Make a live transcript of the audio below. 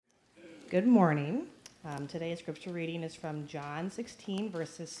Good morning. Today's scripture reading is from John 16,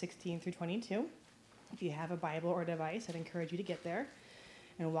 verses 16 through 22. If you have a Bible or device, I'd encourage you to get there.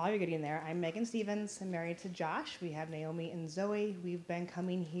 And while you're getting there, I'm Megan Stevens. I'm married to Josh. We have Naomi and Zoe. We've been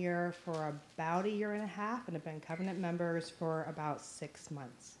coming here for about a year and a half and have been covenant members for about 6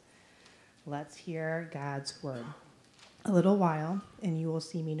 months. Let's hear God's word. A little while, and you will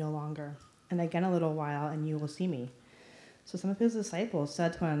see me no longer. And again a little while, and you will see me. So some of his disciples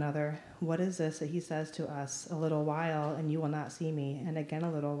said to one another, "What is this that he says to us? A little while, and you will not see me, and again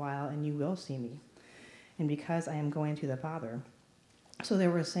a little while, and you will see me. And because I am going to the Father." So they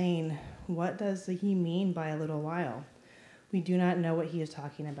were saying, "What does he mean by a little while? We do not know what he is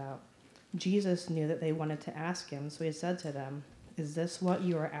talking about." Jesus knew that they wanted to ask him, so he said to them, "Is this what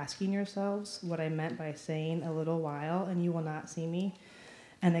you are asking yourselves? What I meant by saying a little while, and you will not see me,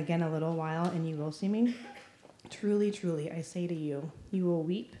 and again a little while, and you will see me? Truly, truly, I say to you, you will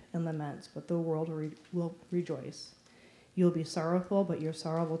weep and lament, but the world will rejoice. You will be sorrowful, but your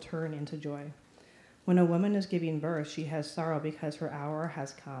sorrow will turn into joy. When a woman is giving birth, she has sorrow because her hour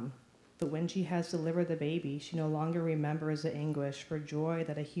has come. But when she has delivered the baby, she no longer remembers the anguish for joy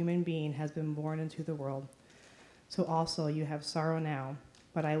that a human being has been born into the world. So also you have sorrow now,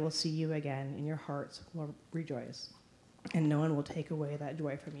 but I will see you again, and your hearts will rejoice, and no one will take away that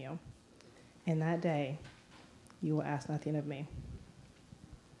joy from you. In that day, you will ask nothing of me."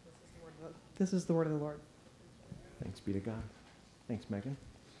 This is the word of the Lord. Thanks be to God. Thanks, Megan.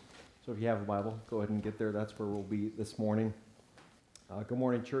 So if you have a Bible, go ahead and get there. That's where we'll be this morning. Good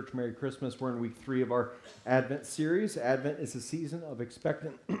morning, church. Merry Christmas. We're in week 3 of our Advent series. Advent is a season of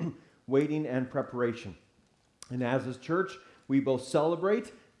expectant waiting and preparation. And as a church, we both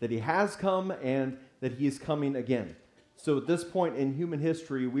celebrate that he has come and that he is coming again. So at this point in human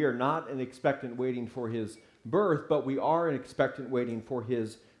history, we are not an expectant waiting for his birth, but we are an expectant waiting for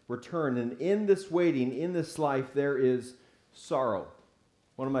his return. And in this waiting, in this life, there is sorrow.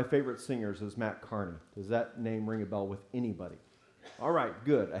 One of my favorite singers is Matt Carney. Does that name ring a bell with anybody? All right,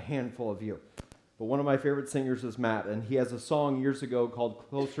 good, a handful of you. But one of my favorite singers is Matt, and he has a song years ago called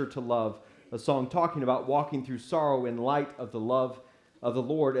 "Closer to Love," a song talking about walking through sorrow in light of the love of the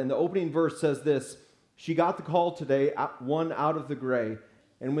Lord. And the opening verse says this: "She got the call today, one out of the gray.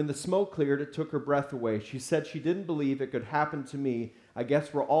 And when the smoke cleared, it took her breath away. She said she didn't believe it could happen to me. I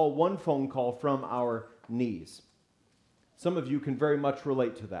guess we're all one phone call from our knees." Some of you can very much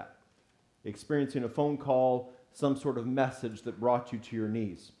relate to that. Experiencing a phone call, some sort of message that brought you to your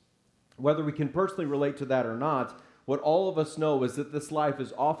knees. Whether we can personally relate to that or not, what all of us know is that this life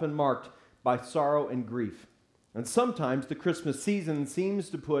is often marked by sorrow and grief. And sometimes the Christmas season seems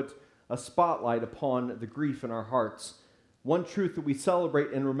to put a spotlight upon the grief in our hearts. One truth that we celebrate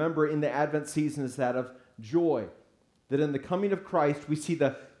and remember in the Advent season is that of joy. That in the coming of Christ, we see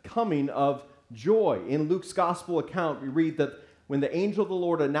the coming of joy. In Luke's gospel account, we read that when the angel of the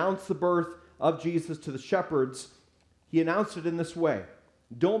Lord announced the birth of Jesus to the shepherds, he announced it in this way: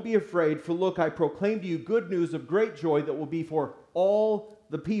 "Don't be afraid, for look, I proclaim to you good news of great joy that will be for all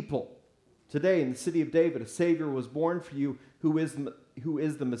the people. Today in the city of David, a Savior was born for you, who is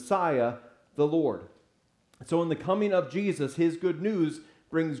the Messiah, the Lord." So in the coming of Jesus, his good news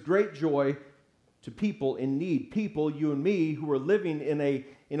brings great joy to people in need. People, you and me, who are living in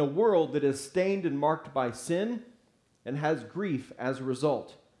a world that is stained and marked by sin and has grief as a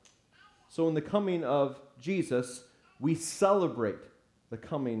result. So in the coming of Jesus, we celebrate the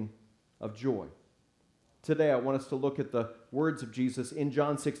coming of joy. Today, I want us to look at the words of Jesus in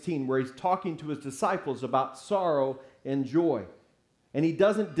John 16, where he's talking to his disciples about sorrow and joy. And he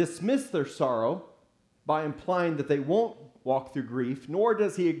doesn't dismiss their sorrow by implying that they won't walk through grief, nor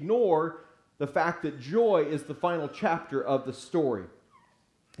does he ignore the fact that joy is the final chapter of the story.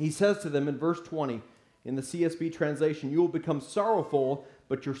 He says to them in verse 20, in the CSB translation, "You will become sorrowful,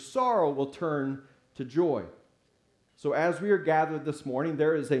 but your sorrow will turn to joy." So as we are gathered this morning,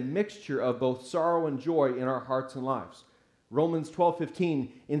 there is a mixture of both sorrow and joy in our hearts and lives. Romans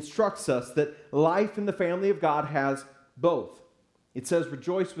 12:15 instructs us that life in the family of God has both. It says,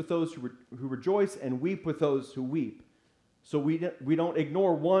 "Rejoice with those who rejoice and weep with those who weep." So we don't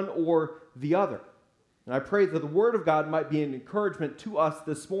ignore one or the other. And I pray that the Word of God might be an encouragement to us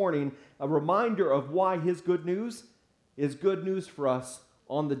this morning, a reminder of why his good news is good news for us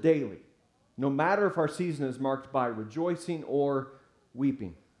on the daily, no matter if our season is marked by rejoicing or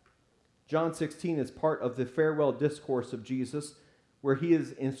weeping. John 16 is part of the farewell discourse of Jesus, where he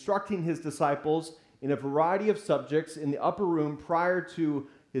is instructing his disciples in a variety of subjects in the upper room prior to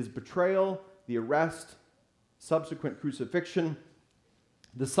his betrayal, the arrest, subsequent crucifixion.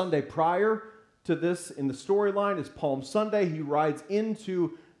 The Sunday prior to this in the storyline is Palm Sunday. He rides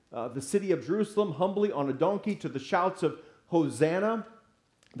into the city of Jerusalem humbly on a donkey to the shouts of Hosanna.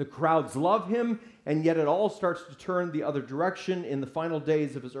 The crowds love him, and yet it all starts to turn the other direction in the final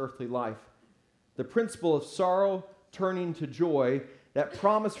days of his earthly life. The principle of sorrow turning to joy, that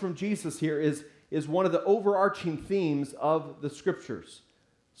promise from Jesus here is one of the overarching themes of the Scriptures.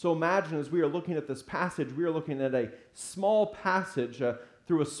 So imagine as we are looking at this passage, we are looking at a small passage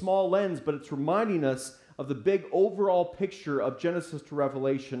through a small lens, but it's reminding us of the big overall picture of Genesis to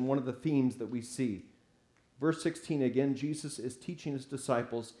Revelation, one of the themes that we see. Verse 16 again, Jesus is teaching his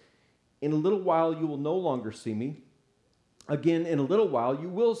disciples, "In a little while you will no longer see me. Again, in a little while you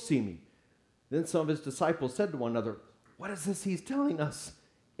will see me." Then some of his disciples said to one another, "What is this he's telling us?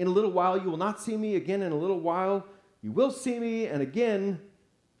 In a little while you will not see me. Again, in a little while you will see me. And again,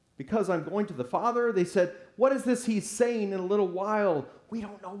 because I'm going to the Father." They said, "What is this he's saying in a little while? We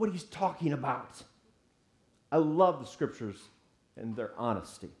don't know what he's talking about." I love the Scriptures and their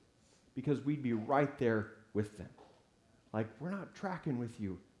honesty, because we'd be right there with them. Like, we're not tracking with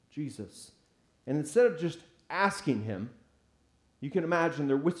you, Jesus. And instead of just asking him, you can imagine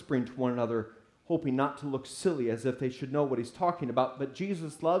they're whispering to one another, hoping not to look silly as if they should know what he's talking about. But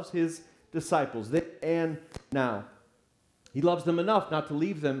Jesus loves his disciples then and now. He loves them enough not to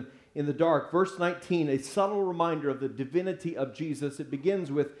leave them in the dark. Verse 19, a subtle reminder of the divinity of Jesus. It begins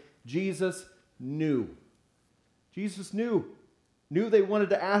with Jesus knew. Jesus knew. Knew they wanted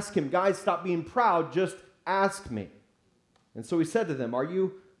to ask him, "Guys, stop being proud, just ask me." And so he said to them, "Are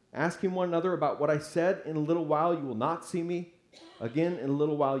you asking one another about what I said? In a little while you will not see me. Again, in a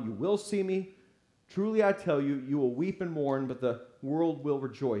little while you will see me. Truly I tell you, you will weep and mourn, but the world will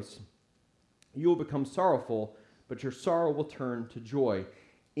rejoice. You will become sorrowful, but your sorrow will turn to joy."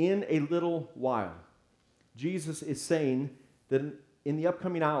 In a little while. Jesus is saying that in the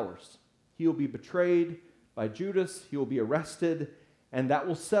upcoming hours, he will be betrayed by Judas, he will be arrested, and that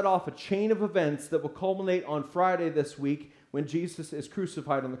will set off a chain of events that will culminate on Friday this week when Jesus is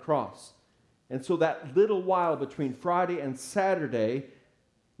crucified on the cross. And so that little while between Friday and Saturday,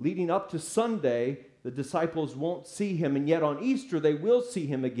 leading up to Sunday, the disciples won't see him, and yet on Easter they will see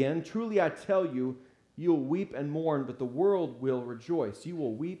him again. Truly I tell you, you will weep and mourn, but the world will rejoice. You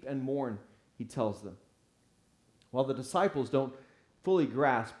will weep and mourn, he tells them. While the disciples don't fully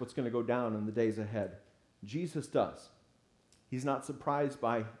grasp what's going to go down in the days ahead, Jesus does. He's not surprised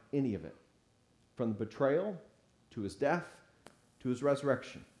by any of it, from the betrayal to his death to his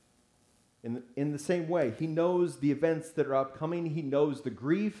resurrection. In the same way, he knows the events that are upcoming. He knows the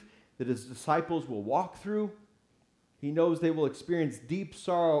grief that his disciples will walk through. He knows they will experience deep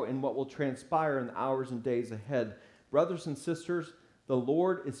sorrow in what will transpire in the hours and days ahead. Brothers and sisters, the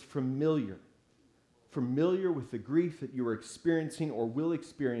Lord is familiar with the grief that you are experiencing or will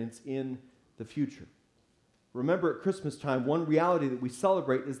experience in the future. Remember, at Christmas time, one reality that we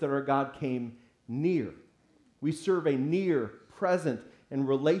celebrate is that our God came near. We serve a near, present, and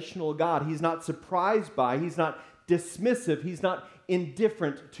relational God. He's not surprised by, he's not dismissive, he's not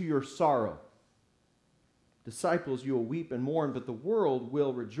indifferent to your sorrow. Disciples, you will weep and mourn, but the world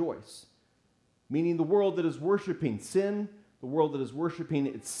will rejoice. Meaning the world that is worshiping sin, the world that is worshiping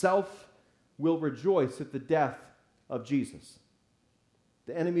itself, will rejoice at the death of Jesus.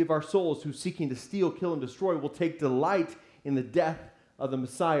 The enemy of our souls, who's seeking to steal, kill, and destroy, will take delight in the death of the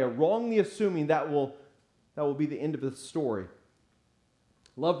Messiah, wrongly assuming that will be the end of the story.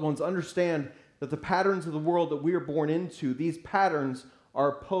 Loved ones, understand that the patterns of the world that we are born into, these patterns are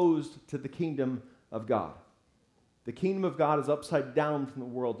opposed to the kingdom of God. The kingdom of God is upside down from the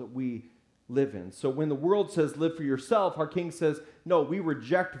world that we live in. So when the world says live for yourself, our King says, no, we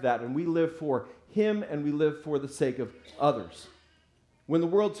reject that and we live for him and we live for the sake of others. When the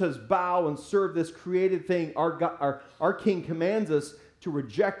world says bow and serve this created thing, our King commands us to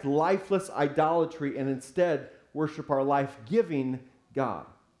reject lifeless idolatry and instead worship our life-giving God.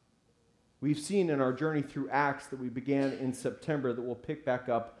 We've seen in our journey through Acts that we began in September that we'll pick back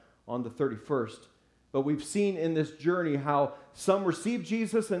up on the 31st. But we've seen in this journey how some receive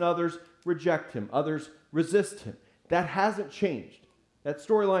Jesus and others reject him. Others resist him. That hasn't changed. That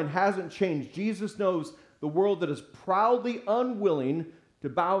storyline hasn't changed. Jesus knows the world that is proudly unwilling to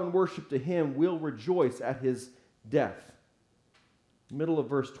bow and worship to him will rejoice at his death. Middle of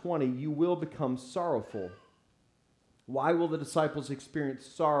verse 20, you will become sorrowful. Why will the disciples experience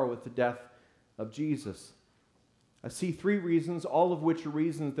sorrow at the death of Jesus? I see three reasons, all of which are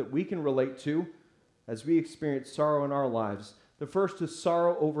reasons that we can relate to as we experience sorrow in our lives. The first is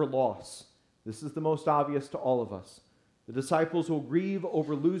sorrow over loss. This is the most obvious to all of us. The disciples will grieve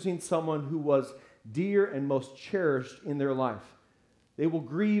over losing someone who was dear and most cherished in their life. They will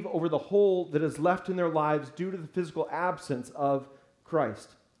grieve over the hole that is left in their lives due to the physical absence of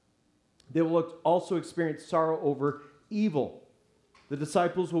Christ. They will also experience sorrow over evil. The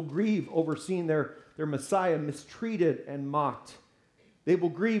disciples will grieve over seeing their Messiah mistreated and mocked. They will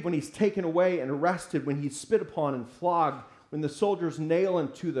grieve when he's taken away and arrested, when he's spit upon and flogged, when the soldiers nail him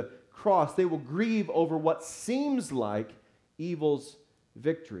to the cross. They will grieve over what seems like evil's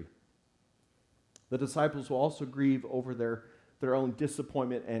victory. The disciples will also grieve over their own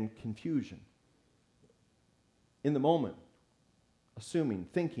disappointment and confusion. In the moment,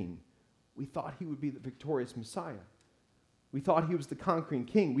 thinking, we thought he would be the victorious Messiah. We thought he was the conquering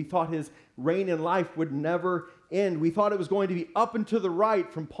king. We thought his reign in life would never end. We thought it was going to be up and to the right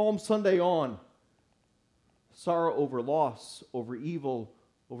from Palm Sunday on. Sorrow over loss, over evil,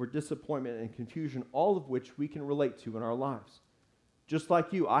 over disappointment and confusion, all of which we can relate to in our lives. Just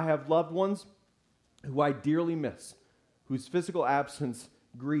like you, I have loved ones who I dearly miss, whose physical absence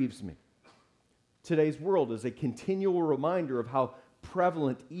grieves me. Today's world is a continual reminder of how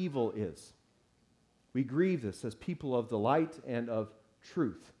prevalent evil is. We grieve this as people of the light and of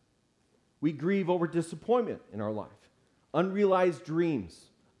truth. We grieve over disappointment in our life, unrealized dreams,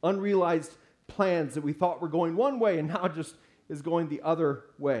 unrealized plans that we thought were going one way and now just is going the other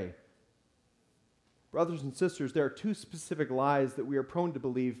way. Brothers and sisters, there are two specific lies that we are prone to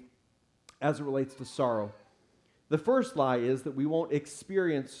believe as it relates to sorrow. The first lie is that we won't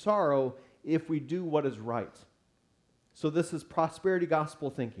experience sorrow if we do what is right. So this is prosperity gospel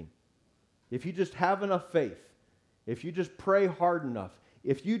thinking. If you just have enough faith, if you just pray hard enough,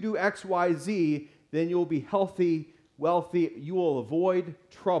 if you do X, Y, Z, then you'll be healthy, wealthy, you will avoid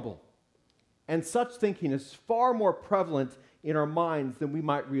trouble. And such thinking is far more prevalent in our minds than we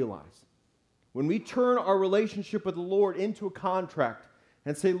might realize. When we turn our relationship with the Lord into a contract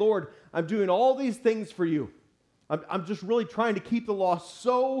and say, Lord, I'm doing all these things for you. I'm just really trying to keep the law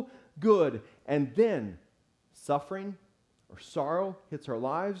so good. And then suffering or sorrow hits our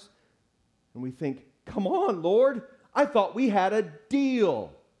lives, and we think, come on, Lord, I thought we had a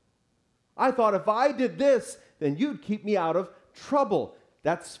deal. I thought if I did this, then you'd keep me out of trouble.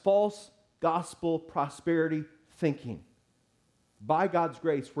 That's false gospel prosperity thinking. By God's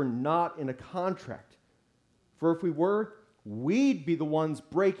grace, we're not in a contract. For if we were, we'd be the ones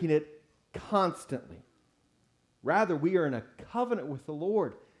breaking it constantly. Rather, we are in a covenant with the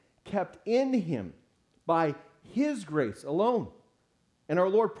Lord, kept in Him by His grace alone. And our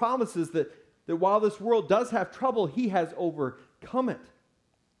Lord promises that while this world does have trouble, He has overcome it.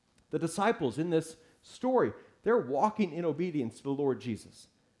 The disciples in this story, they're walking in obedience to the Lord Jesus.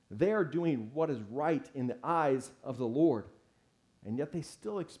 They are doing what is right in the eyes of the Lord. And yet they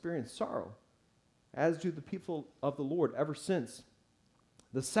still experience sorrow, as do the people of the Lord ever since.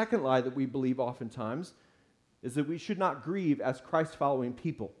 The second lie that we believe oftentimes is that we should not grieve as Christ-following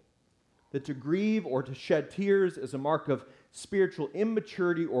people. That to grieve or to shed tears is a mark of spiritual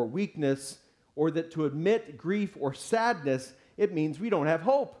immaturity or weakness, or that to admit grief or sadness, it means we don't have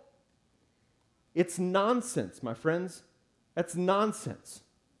hope. It's nonsense, my friends. That's nonsense.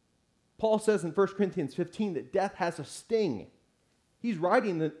 Paul says in 1 Corinthians 15 that death has a sting. He's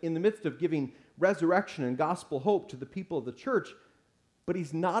writing in the midst of giving resurrection and gospel hope to the people of the church, but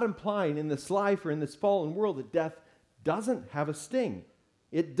he's not implying in this life or in this fallen world that death doesn't have a sting.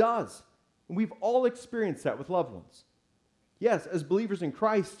 It does. And we've all experienced that with loved ones. Yes, as believers in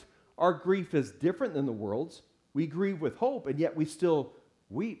Christ, our grief is different than the world's. We grieve with hope, and yet we still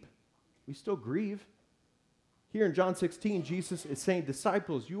weep. We still grieve. Here in John 16, Jesus is saying,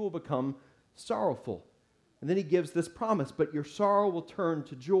 disciples, you will become sorrowful. And then he gives this promise, but your sorrow will turn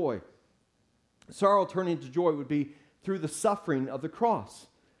to joy. Sorrow turning to joy would be through the suffering of the cross.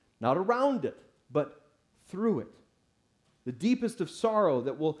 Not around it, but through it. The deepest of sorrow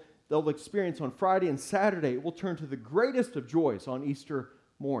that they'll experience on Friday and Saturday will turn to the greatest of joys on Easter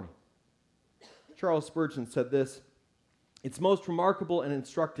morning. Charles Spurgeon said this, it's most remarkable and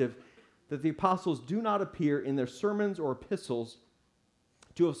instructive that the apostles do not appear in their sermons or epistles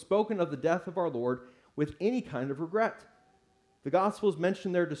to have spoken of the death of our Lord with any kind of regret. The Gospels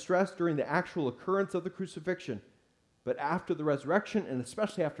mention their distress during the actual occurrence of the crucifixion, but after the resurrection, and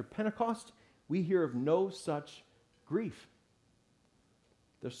especially after Pentecost, we hear of no such grief.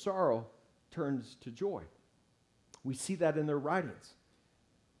 Their sorrow turns to joy. We see that in their writings.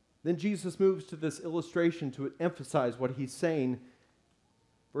 Then Jesus moves to this illustration to emphasize what he's saying.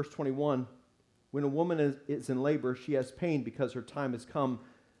 Verse 21, when a woman is in labor, she has pain because her time has come.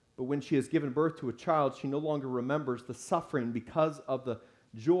 But when she has given birth to a child, she no longer remembers the suffering because of the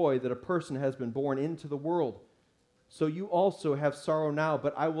joy that a person has been born into the world. So you also have sorrow now,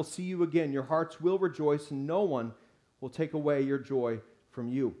 but I will see you again. Your hearts will rejoice, and no one will take away your joy from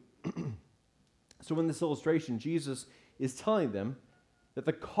you. So in this illustration, Jesus is telling them that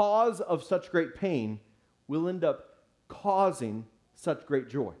the cause of such great pain will end up causing such great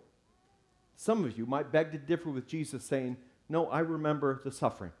joy. Some of you might beg to differ with Jesus, saying, no, I remember the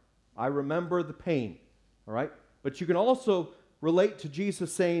suffering. I remember the pain, all right? But you can also relate to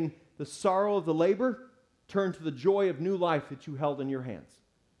Jesus saying, the sorrow of the labor turned to the joy of new life that you held in your hands.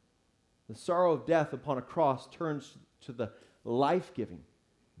 The sorrow of death upon a cross turns to the life-giving,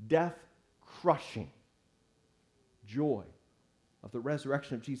 death-crushing joy of the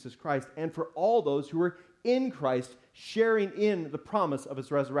resurrection of Jesus Christ, and for all those who are in Christ, sharing in the promise of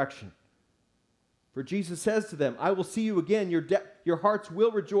his resurrection. For Jesus says to them, I will see you again, your hearts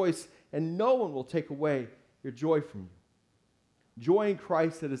will rejoice, and no one will take away your joy from you. Joy in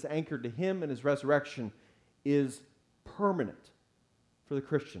Christ that is anchored to him and his resurrection is permanent for the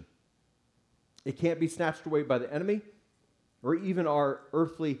Christian. It can't be snatched away by the enemy or even our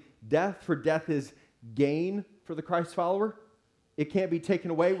earthly death, for death is gain for the Christ follower. It can't be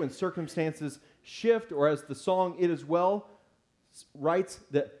taken away when circumstances shift, or as the song It Is Well writes,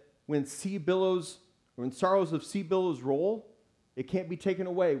 that when sorrows of sea billows roll, it can't be taken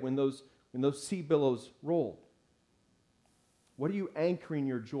away when those sea billows roll. What are you anchoring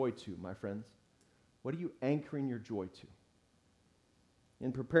your joy to, my friends? What are you anchoring your joy to?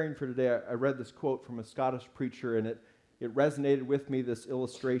 In preparing for today, I read this quote from a Scottish preacher, and it resonated with me, this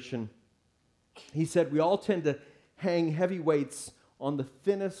illustration. He said, we all tend to hang heavy weights on the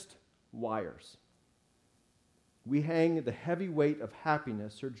thinnest wires. We hang the heavy weight of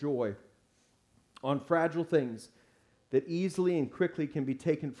happiness or joy on fragile things that easily and quickly can be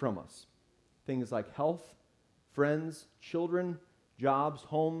taken from us. Things like health, friends, children, jobs,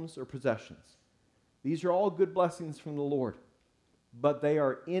 homes, or possessions. These are all good blessings from the Lord, but they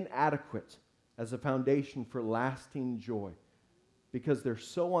are inadequate as a foundation for lasting joy because they're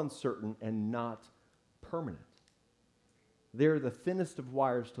so uncertain and not permanent. They're the thinnest of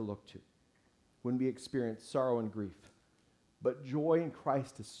wires to look to when we experience sorrow and grief. But joy in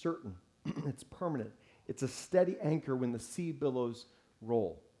Christ is certain. It's permanent. It's a steady anchor when the sea billows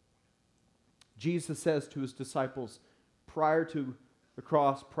roll. Jesus says to his disciples prior to the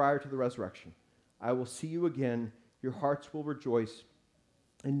cross, prior to the resurrection, I will see you again, your hearts will rejoice,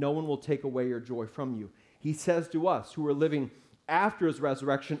 and no one will take away your joy from you. He says to us who are living after his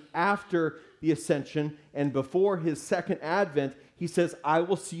resurrection, after the ascension, and before his second advent, he says, I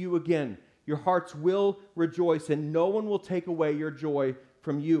will see you again. Your hearts will rejoice, and no one will take away your joy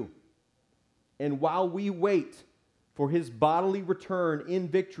from you. And while we wait for his bodily return in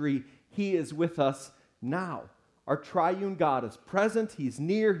victory, he is with us now. Our triune God is present, he's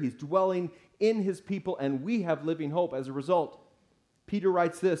near, he's dwelling in his people, and we have living hope as a result. Peter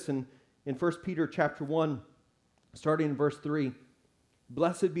writes this in 1 Peter chapter 1, starting in verse 3.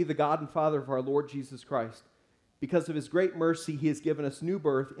 Blessed be the God and Father of our Lord Jesus Christ. Because of his great mercy, he has given us new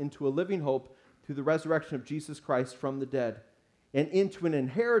birth into a living hope through the resurrection of Jesus Christ from the dead, and into an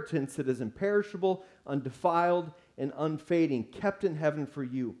inheritance that is imperishable, undefiled, and unfading, kept in heaven for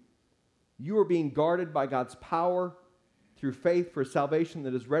you. You are being guarded by God's power through faith for salvation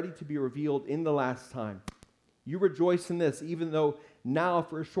that is ready to be revealed in the last time. You rejoice in this, even though now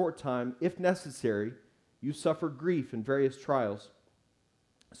for a short time, if necessary, you suffer grief in various trials,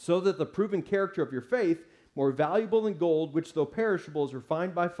 so that the proven character of your faith, more valuable than gold, which though perishable is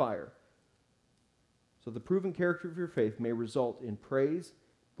refined by fire, so the proven character of your faith may result in praise,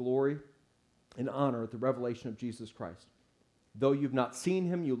 glory, and honor at the revelation of Jesus Christ. Though you've not seen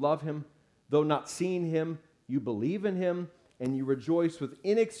him, you love him. Though not seeing him, you believe in him, and you rejoice with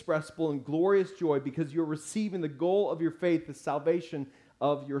inexpressible and glorious joy because you're receiving the goal of your faith, the salvation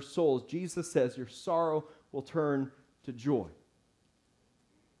of your souls. Jesus says your sorrow will turn to joy.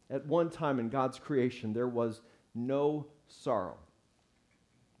 At one time in God's creation, there was no sorrow,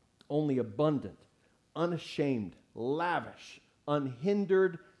 only abundant, unashamed, lavish,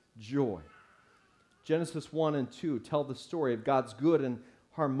 unhindered joy. Genesis 1 and 2 tell the story of God's good and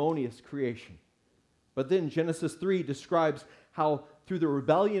harmonious creation. But then Genesis 3 describes how through the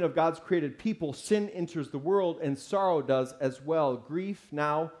rebellion of God's created people, sin enters the world and sorrow does as well. Grief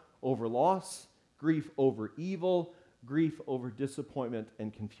now over loss, grief over evil, grief over disappointment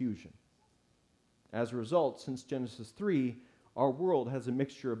and confusion. As a result, since Genesis 3, our world has a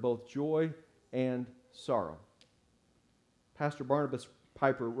mixture of both joy and sorrow. Pastor Barnabas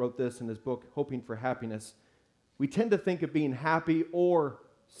Piper wrote this in his book, Hoping for Happiness. We tend to think of being happy or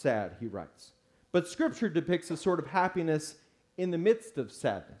sad, he writes. But Scripture depicts a sort of happiness in the midst of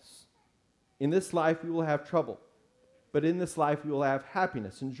sadness. In this life, we will have trouble. But in this life, we will have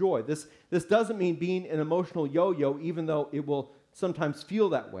happiness and joy. This doesn't mean being an emotional yo-yo, even though it will sometimes feel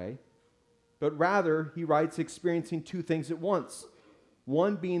that way. But rather, he writes, experiencing two things at once.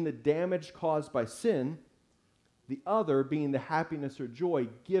 one being the damage caused by sin, the other being the happiness or joy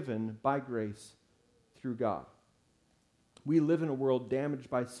given by grace through God. We live in a world damaged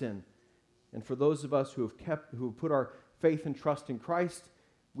by sin, and for those of us who have put our faith and trust in Christ,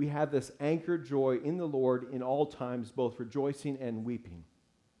 we have this anchored joy in the Lord in all times, both rejoicing and weeping.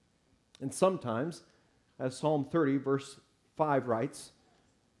 And sometimes, as Psalm 30, verse 5 writes,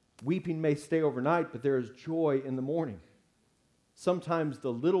 weeping may stay overnight, but there is joy in the morning. Sometimes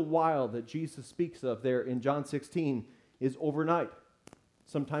the little while that Jesus speaks of there in John 16 is overnight.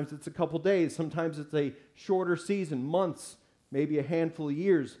 Sometimes it's a couple days. Sometimes it's a shorter season, months, maybe a handful of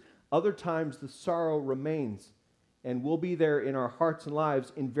years. Other times the sorrow remains and will be there in our hearts and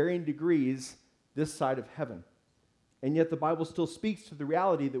lives in varying degrees this side of heaven. And yet the Bible still speaks to the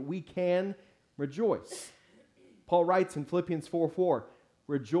reality that we can rejoice. Paul writes in Philippians 4:4,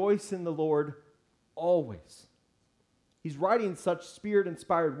 rejoice in the Lord always. He's writing such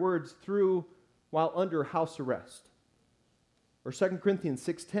Spirit-inspired words while under house arrest. Or 2 Corinthians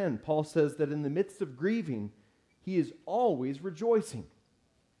 6:10, Paul says that in the midst of grieving, he is always rejoicing.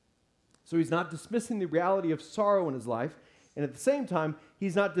 So he's not dismissing the reality of sorrow in his life, and at the same time,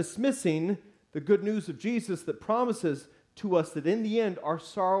 he's not dismissing the good news of Jesus that promises to us that in the end, our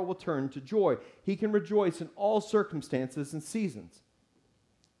sorrow will turn to joy. He can rejoice in all circumstances and seasons.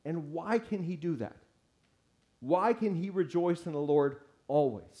 And why can he do that? Why can he rejoice in the Lord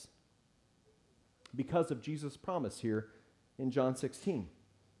always? Because of Jesus' promise here in John 16,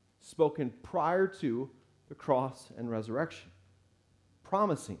 spoken prior to the cross and resurrection,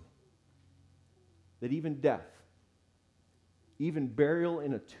 promising that even death, even burial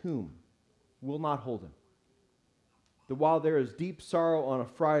in a tomb, will not hold him. That while there is deep sorrow on a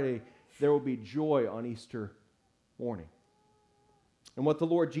Friday, there will be joy on Easter morning. And what the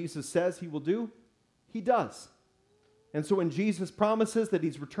Lord Jesus says he will do, he does. And so when Jesus promises that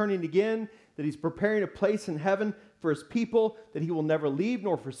he's returning again, that he's preparing a place in heaven for his people, that he will never leave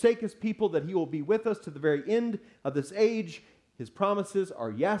nor forsake his people, that he will be with us to the very end of this age, his promises are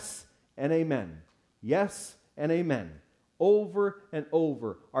yes and amen. Yes and amen. Over and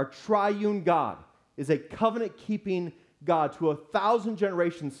over. Our triune God is a covenant-keeping God to 1,000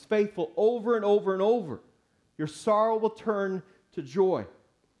 generations, faithful over and over and over. Your sorrow will turn to joy.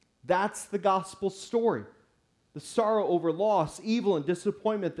 That's the gospel story. The sorrow over loss, evil, and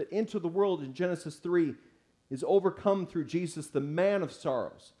disappointment that enter the world in Genesis 3 is overcome through Jesus, the man of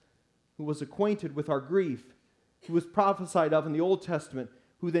sorrows, who was acquainted with our grief, who was prophesied of in the Old Testament,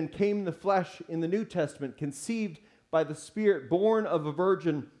 who then came in the flesh in the New Testament, conceived by the Spirit, born of a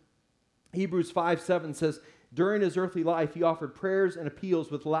virgin. Hebrews 5:7 says, during his earthly life, he offered prayers and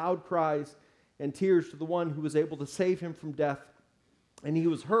appeals with loud cries and tears to the one who was able to save him from death, and he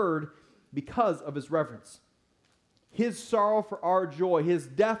was heard because of his reverence. His sorrow for our joy, his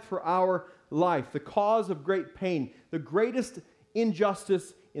death for our life, the cause of great pain, the greatest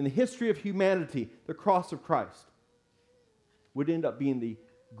injustice in the history of humanity, the cross of Christ, would end up being the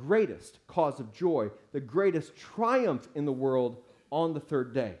greatest cause of joy, the greatest triumph in the world on the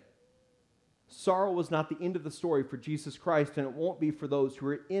third day. Sorrow was not the end of the story for Jesus Christ, and it won't be for those who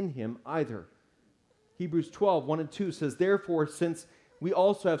are in him either. Hebrews 12:1-2 says, therefore, since we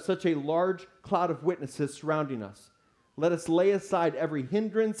also have such a large cloud of witnesses surrounding us, let us lay aside every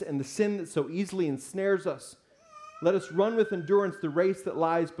hindrance and the sin that so easily ensnares us. Let us run with endurance the race that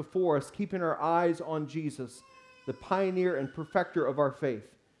lies before us, keeping our eyes on Jesus, the pioneer and perfecter of our faith.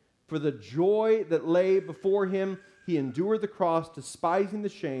 For the joy that lay before him, he endured the cross, despising the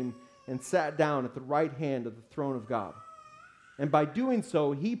shame, and sat down at the right hand of the throne of God. And by doing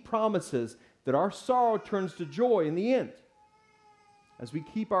so, he promises that our sorrow turns to joy in the end. As we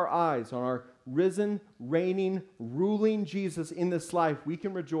keep our eyes on our risen, reigning, ruling Jesus in this life, we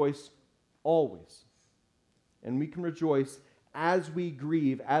can rejoice always. And we can rejoice as we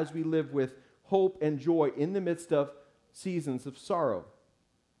grieve, as we live with hope and joy in the midst of seasons of sorrow.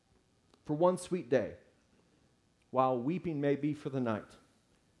 For one sweet day, while weeping may be for the night,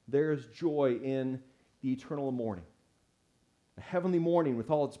 there is joy in the eternal morning. A heavenly morning with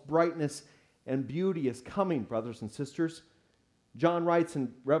all its brightness and beauty is coming, brothers and sisters. John writes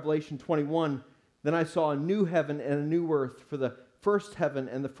in Revelation 21, then I saw a new heaven and a new earth, for the first heaven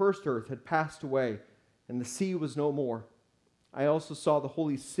and the first earth had passed away, and the sea was no more. I also saw the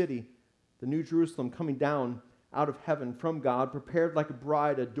holy city, the new Jerusalem, coming down out of heaven from God, prepared like a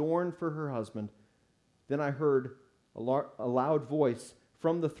bride adorned for her husband. Then I heard a loud voice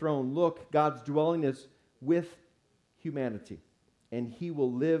from the throne, look, God's dwelling is with humanity, and he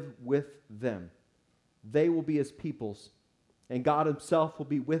will live with them. They will be his peoples, and God himself will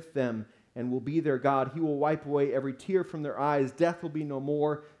be with them and will be their God. He will wipe away every tear from their eyes. Death will be no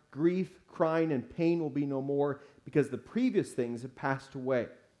more. Grief, crying, and pain will be no more, because the previous things have passed away.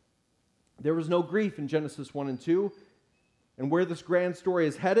 There was no grief in Genesis 1 and 2. And where this grand story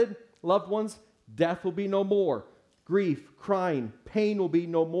is headed, loved ones, death will be no more. Grief, crying, pain will be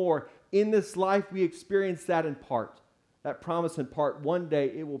no more. In this life, we experience that in part. That promise in part. One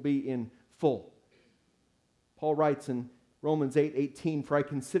day, it will be in full. Paul writes in Romans 8:18, "For I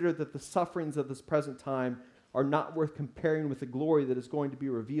consider that the sufferings of this present time are not worth comparing with the glory that is going to be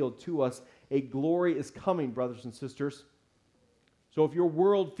revealed to us." A glory is coming, brothers and sisters. So if your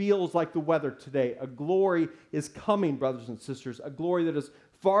world feels like the weather today, a glory is coming, brothers and sisters. A glory that is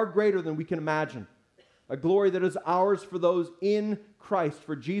far greater than we can imagine. A glory that is ours for those in Christ.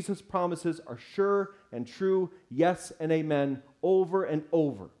 For Jesus' promises are sure and true, yes and amen, over and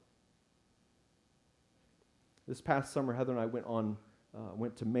over. This past summer, Heather and I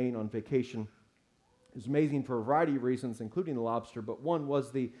went to Maine on vacation. It was amazing for a variety of reasons, including the lobster, but one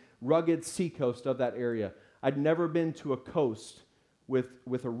was the rugged seacoast of that area. I'd never been to a coast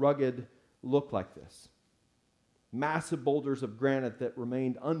with a rugged look like this. Massive boulders of granite that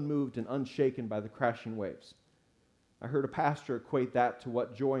remained unmoved and unshaken by the crashing waves. I heard a pastor equate that to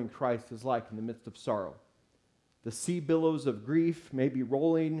what joy in Christ is like in the midst of sorrow. The sea billows of grief may be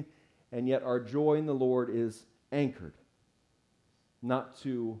rolling, and yet our joy in the Lord is anchored. Not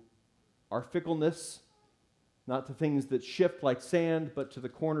to our fickleness, not to things that shift like sand, but to the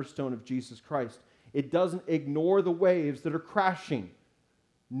cornerstone of Jesus Christ. It doesn't ignore the waves that are crashing,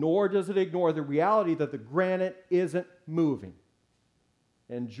 nor does it ignore the reality that the granite isn't moving.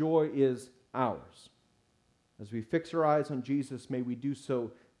 And joy is ours. As we fix our eyes on Jesus, may we do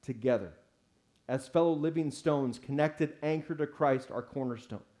so together. As fellow living stones, connected, anchored to Christ, our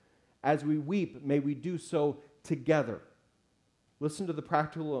cornerstone. As we weep, may we do so together. Listen to the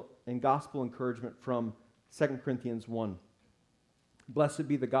practical and gospel encouragement from 2 Corinthians 1. "Blessed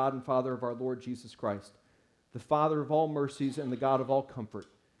be the God and Father of our Lord Jesus Christ, the Father of all mercies and the God of all comfort.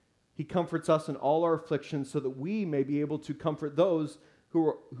 He comforts us in all our afflictions so that we may be able to comfort those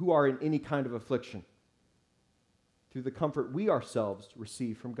who are in any kind of affliction, through the comfort we ourselves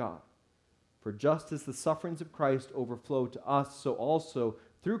receive from God. For just as the sufferings of Christ overflow to us, so also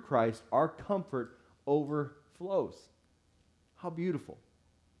through Christ our comfort overflows." How beautiful.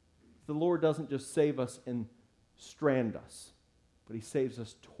 The Lord doesn't just save us and strand us, but He saves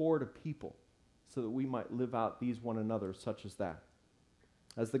us toward a people so that we might live out these one another, such as that.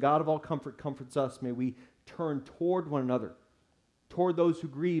 As the God of all comfort comforts us, may we turn toward one another, toward those who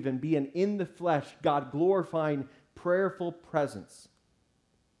grieve, and be an in the flesh, God-glorifying, prayerful presence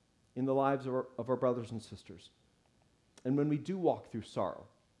in the lives of our brothers and sisters. And when we do walk through sorrow,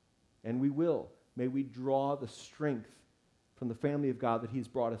 and we will, may we draw the strength from the family of God that He's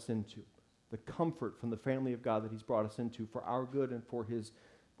brought us into, the comfort from the family of God that He's brought us into for our good and for His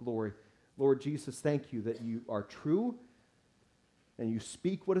glory. Lord Jesus, thank you that you are true and you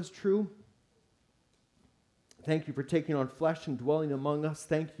speak what is true. Thank you for taking on flesh and dwelling among us.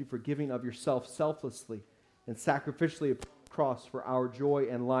 Thank you for giving of yourself selflessly and sacrificially upon the cross for our joy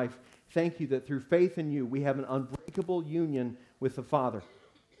and life. Thank you that through faith in you, we have an unbreakable union with the Father,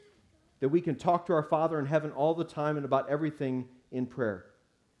 that we can talk to our Father in heaven all the time and about everything in prayer.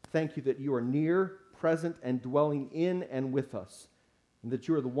 Thank you that you are near, present, and dwelling in and with us, and that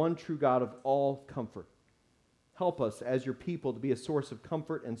you are the one true God of all comfort. Help us as your people to be a source of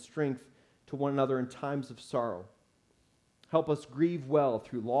comfort and strength to one another in times of sorrow. Help us grieve well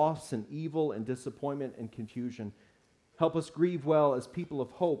through loss and evil and disappointment and confusion. Help us grieve well as people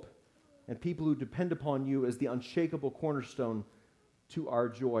of hope and people who depend upon you as the unshakable cornerstone to our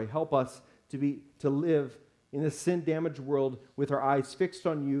joy. Help us to live in this sin-damaged world with our eyes fixed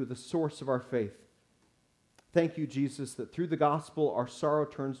on you, the source of our faith. Thank you, Jesus, that through the gospel our sorrow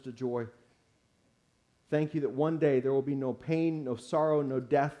turns to joy. Thank you that one day there will be no pain, no sorrow, no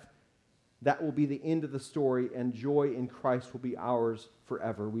death. That will be the end of the story, and joy in Christ will be ours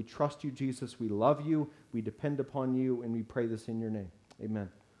forever. We trust you, Jesus. We love you. We depend upon you, and we pray this in your name. Amen.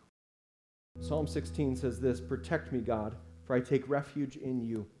 Psalm 16 says this, "Protect me, God, for I take refuge in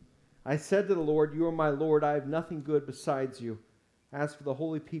you. I said to the Lord, you are my Lord. I have nothing good besides you. As for the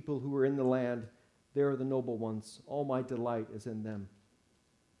holy people who are in the land, they are the noble ones. All my delight is in them.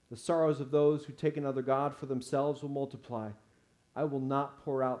 The sorrows of those who take another god for themselves will multiply. I will not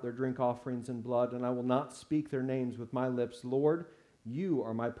pour out their drink offerings in blood, and I will not speak their names with my lips. Lord, you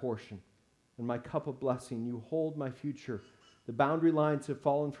are my portion and my cup of blessing. You hold my future. The boundary lines have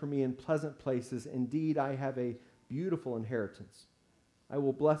fallen for me in pleasant places. Indeed, I have a beautiful inheritance. I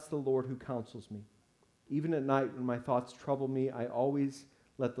will bless the Lord who counsels me. Even at night when my thoughts trouble me, I always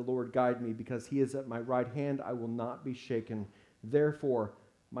Let the Lord guide me, because he is at my right hand. I will not be shaken. Therefore,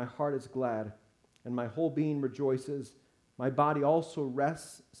 my heart is glad, and my whole being rejoices. My body also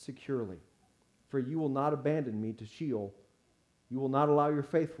rests securely. For you will not abandon me to Sheol. You will not allow your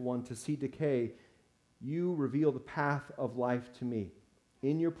faithful one to see decay. You reveal the path of life to me.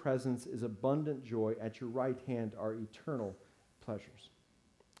 In your presence is abundant joy. At your right hand are eternal pleasures.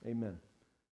 Amen.